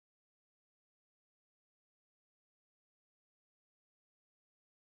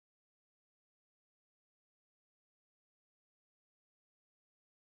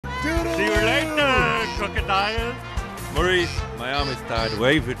crocodile. Maurice, my arm is tired.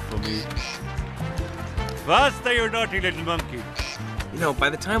 Wave it for me. Faster, you naughty little monkey. You know, by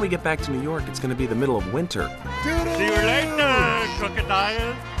the time we get back to New York, it's going to be the middle of winter. See you later,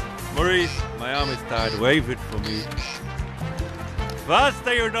 crocodile. Maurice, my arm is tired. Wave it for me.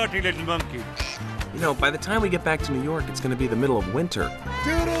 Faster, you naughty little monkey. You know, by the time we get back to New York, it's going to be the middle of winter. See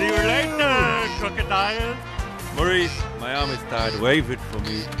you later, crocodile. Maurice, my arm is tired. Wave it for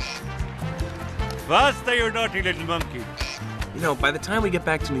me. Faster, you naughty little monkey. You know, by the time we get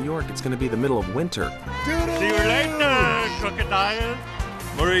back to New York, it's going to be the middle of winter. See you later, crocodile.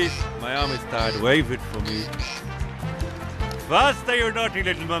 Maurice, my arm is tired. Wave it for me. Faster, you naughty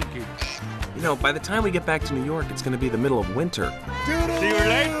little monkey. You know, by the time we get back to New York, it's going to be the middle of winter. See you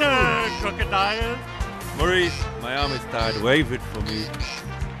later, crocodile. Maurice, my arm is tired. Wave it for me.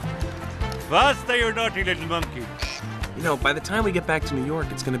 Faster, you naughty little monkey. You know, by the time we get back to New York,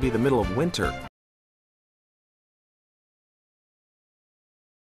 it's going to be the middle of winter.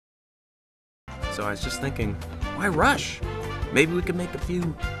 So I was just thinking, why rush? Maybe we could make a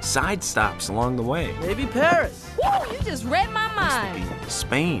few side stops along the way. Maybe Paris. Woo, you just read my mind.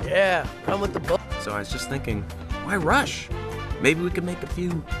 Spain. Yeah, come with the boat. So I was just thinking, why rush? Maybe we could make a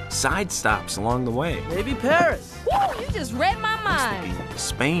few side stops along the way. Maybe Paris. Woo, you just read my mind.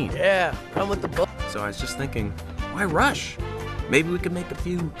 Spain. Yeah, come with the boat. So I was just thinking, why rush? Maybe we could make a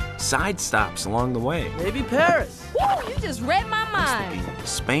few side stops along the way. Maybe Paris. Woo, you just read my mind.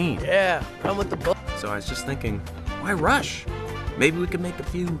 Spain. Yeah, come with the boat. So I was just thinking, why rush? Maybe we could make a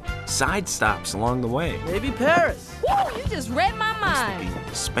few side stops along the way. Maybe Paris. Woo, you just read my mind.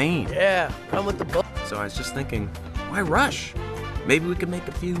 Spain. Yeah, come with the boat. So I was just thinking, why rush? Maybe we could make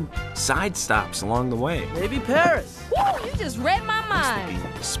a few side stops along the way. Maybe Paris. Woo, you just read my mind.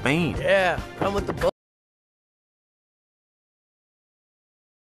 Spain. Yeah, come with the boat.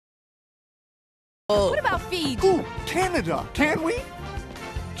 What about Fiji? Ooh, Canada, can we?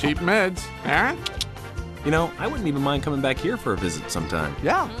 Cheap meds, huh? You know, I wouldn't even mind coming back here for a visit sometime.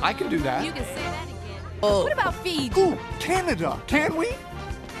 Yeah, I can do that. You can say that again. Oh. What about Fiji? Ooh, Canada, can we?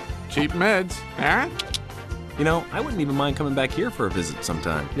 Cheap meds, huh? You know, I wouldn't even mind coming back here for a visit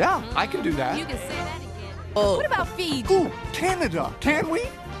sometime. Yeah, I can do that. You can say that again. Oh. What about Fiji? Ooh, Canada, can we?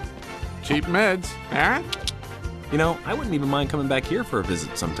 Cheap meds, huh? You know, I wouldn't even mind coming back here for a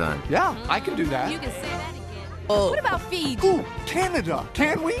visit sometime. Yeah, I can do that. You can say that again. Oh. What about Fiji? Ooh, Canada,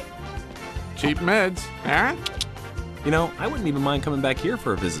 can we? Cheap meds, huh? You know, I wouldn't even mind coming back here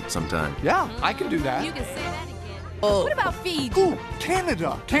for a visit sometime. Yeah, I can do that. You can say that again. Oh. What about Fiji? Ooh,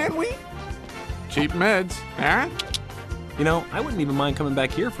 Canada, can we? Cheap meds, huh? You know, I wouldn't even mind coming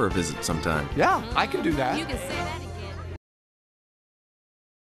back here for a visit sometime. Yeah, I can do that. You can say that again.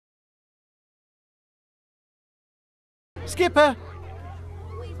 Skipper!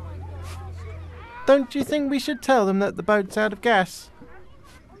 Don't you think we should tell them that the boat's out of gas?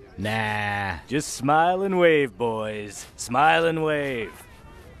 Nah, just smile and wave, boys. Smile and wave.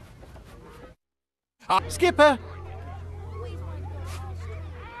 Skipper!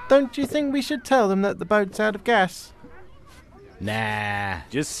 Don't you think we should tell them that the boat's out of gas? Nah,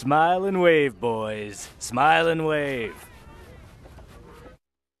 just smile and wave, boys. Smile and wave.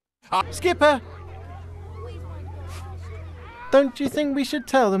 Skipper! Don't you think we should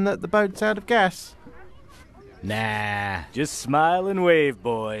tell them that the boat's out of gas? Nah, just smile and wave,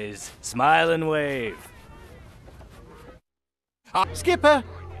 boys. Smile and wave. Skipper!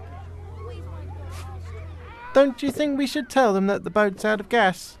 Don't you think we should tell them that the boat's out of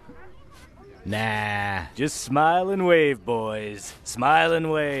gas? Nah, just smile and wave, boys. Smile and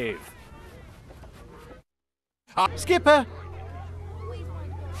wave. Skipper!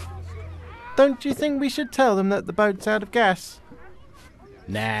 Don't you think we should tell them that the boat's out of gas?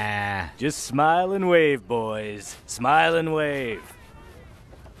 Nah, just smile and wave, boys. Smile and wave.